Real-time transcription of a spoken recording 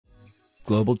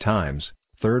Global Times,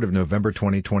 3rd of November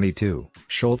 2022.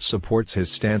 Scholz supports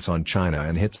his stance on China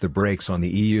and hits the brakes on the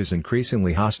EU's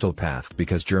increasingly hostile path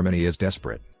because Germany is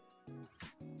desperate.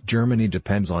 Germany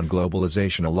depends on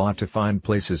globalization a lot to find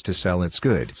places to sell its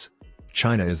goods.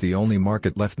 China is the only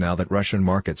market left now that Russian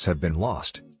markets have been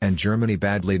lost, and Germany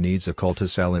badly needs a coal to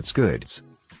sell its goods.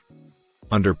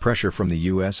 Under pressure from the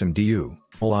US and EU,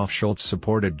 Olaf Scholz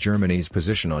supported Germany's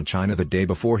position on China the day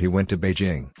before he went to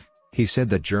Beijing. He said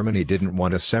that Germany didn't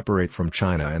want to separate from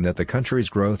China and that the country's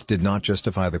growth did not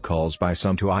justify the calls by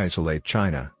some to isolate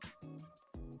China.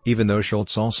 Even though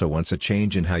Scholz also wants a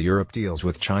change in how Europe deals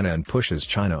with China and pushes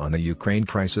China on the Ukraine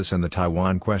crisis and the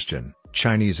Taiwan question,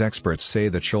 Chinese experts say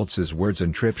that Scholz's words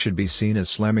and trip should be seen as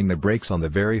slamming the brakes on the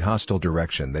very hostile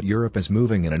direction that Europe is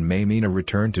moving in and may mean a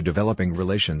return to developing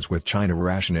relations with China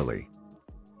rationally.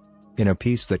 In a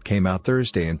piece that came out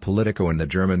Thursday in Politico and the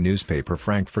German newspaper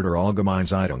Frankfurter Allgemeine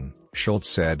Zeitung, Scholz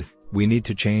said, "We need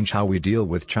to change how we deal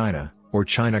with China, or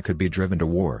China could be driven to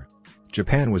war.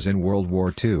 Japan was in World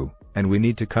War II, and we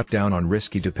need to cut down on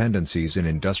risky dependencies in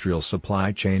industrial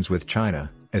supply chains with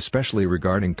China, especially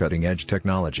regarding cutting-edge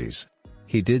technologies."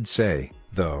 He did say,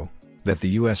 though, that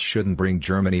the US shouldn't bring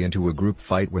Germany into a group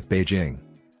fight with Beijing.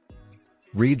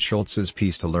 Read Scholz's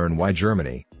piece to learn why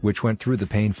Germany, which went through the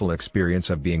painful experience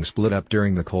of being split up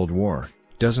during the Cold War,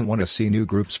 doesn't want to see new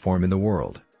groups form in the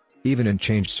world. Even in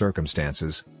changed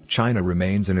circumstances, China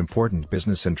remains an important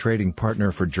business and trading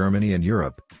partner for Germany and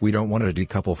Europe. We don't want to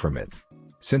decouple from it.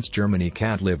 Since Germany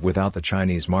can't live without the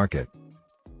Chinese market.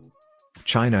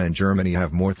 China and Germany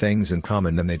have more things in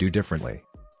common than they do differently.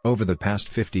 Over the past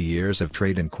 50 years of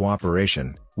trade and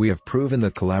cooperation, we have proven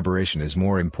that collaboration is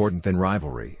more important than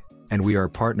rivalry, and we are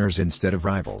partners instead of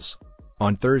rivals.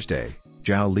 On Thursday,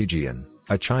 Zhao Lijian,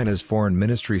 a China's foreign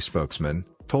ministry spokesman,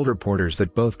 told reporters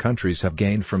that both countries have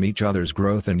gained from each other's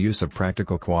growth and use of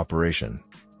practical cooperation.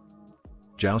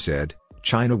 Zhao said,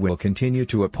 "China will continue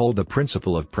to uphold the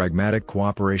principle of pragmatic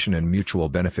cooperation and mutual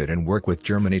benefit and work with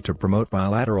Germany to promote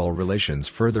bilateral relations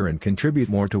further and contribute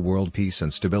more to world peace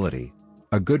and stability.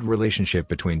 A good relationship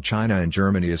between China and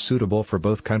Germany is suitable for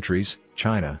both countries,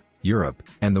 China, Europe,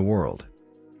 and the world."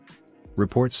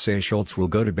 Reports say Scholz will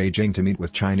go to Beijing to meet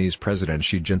with Chinese President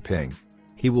Xi Jinping.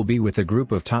 He will be with a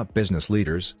group of top business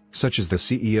leaders, such as the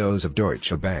CEOs of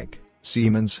Deutsche Bank,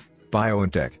 Siemens,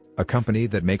 BioNTech, a company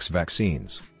that makes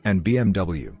vaccines, and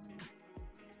BMW.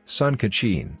 Sun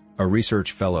Kachin, a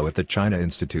research fellow at the China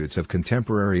Institutes of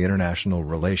Contemporary International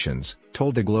Relations,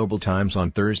 told the Global Times on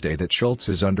Thursday that Scholz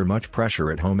is under much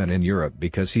pressure at home and in Europe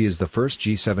because he is the first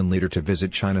G7 leader to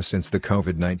visit China since the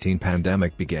COVID-19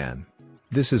 pandemic began.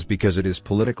 This is because it is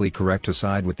politically correct to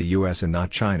side with the US and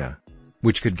not China,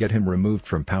 which could get him removed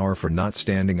from power for not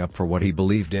standing up for what he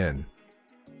believed in.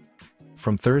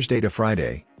 From Thursday to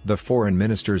Friday, the foreign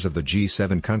ministers of the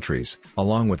G7 countries,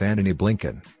 along with Antony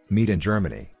Blinken, meet in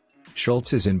Germany.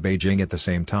 Scholz is in Beijing at the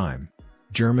same time.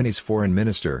 Germany's foreign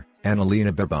minister,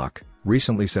 Annalena Baerbock,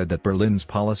 recently said that Berlin's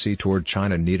policy toward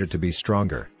China needed to be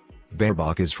stronger.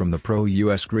 Baerbock is from the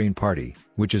pro-US Green Party,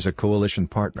 which is a coalition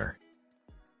partner.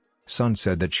 Sun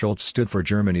said that Scholz stood for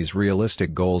Germany's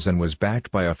realistic goals and was backed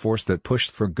by a force that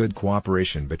pushed for good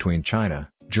cooperation between China,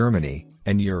 Germany,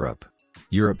 and Europe.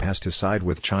 Europe has to side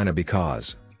with China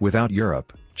because, without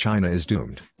Europe, China is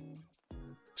doomed.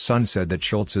 Sun said that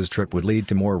Scholz's trip would lead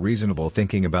to more reasonable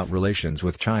thinking about relations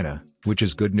with China, which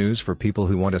is good news for people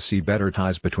who want to see better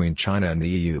ties between China and the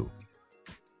EU.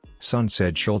 Sun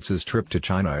said Scholz's trip to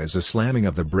China is a slamming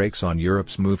of the brakes on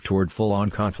Europe's move toward full-on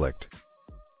conflict.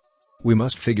 "We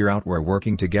must figure out where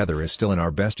working together is still in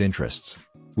our best interests.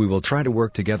 We will try to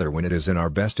work together when it is in our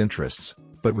best interests,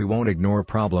 but we won't ignore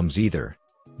problems either.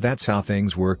 That's how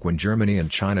things work when Germany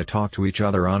and China talk to each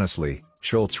other honestly,"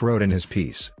 Scholz wrote in his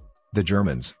piece. The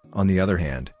Germans, on the other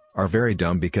hand, are very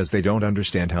dumb because they don't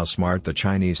understand how smart the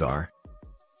Chinese are.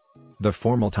 The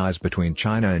formal ties between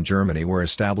China and Germany were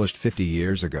established 50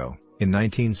 years ago, in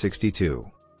 1962.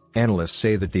 Analysts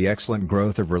say that the excellent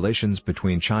growth of relations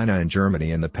between China and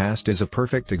Germany in the past is a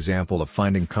perfect example of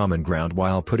finding common ground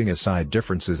while putting aside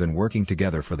differences and working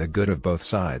together for the good of both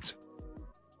sides.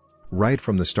 Right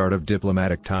from the start of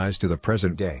diplomatic ties to the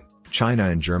present day, China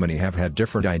and Germany have had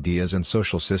different ideas and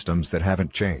social systems that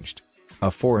haven't changed. A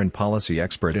foreign policy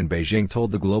expert in Beijing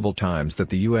told the Global Times that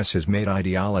the US has made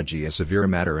ideology a severe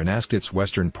matter and asked its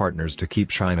Western partners to keep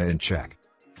China in check.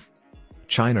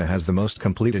 China has the most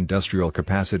complete industrial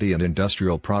capacity and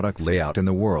industrial product layout in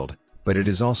the world, but it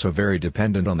is also very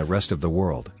dependent on the rest of the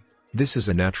world. This is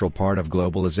a natural part of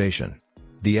globalization.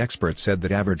 The expert said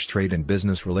that average trade and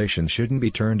business relations shouldn't be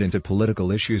turned into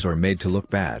political issues or made to look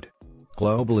bad.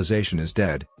 Globalization is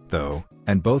dead, though,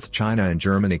 and both China and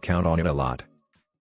Germany count on it a lot.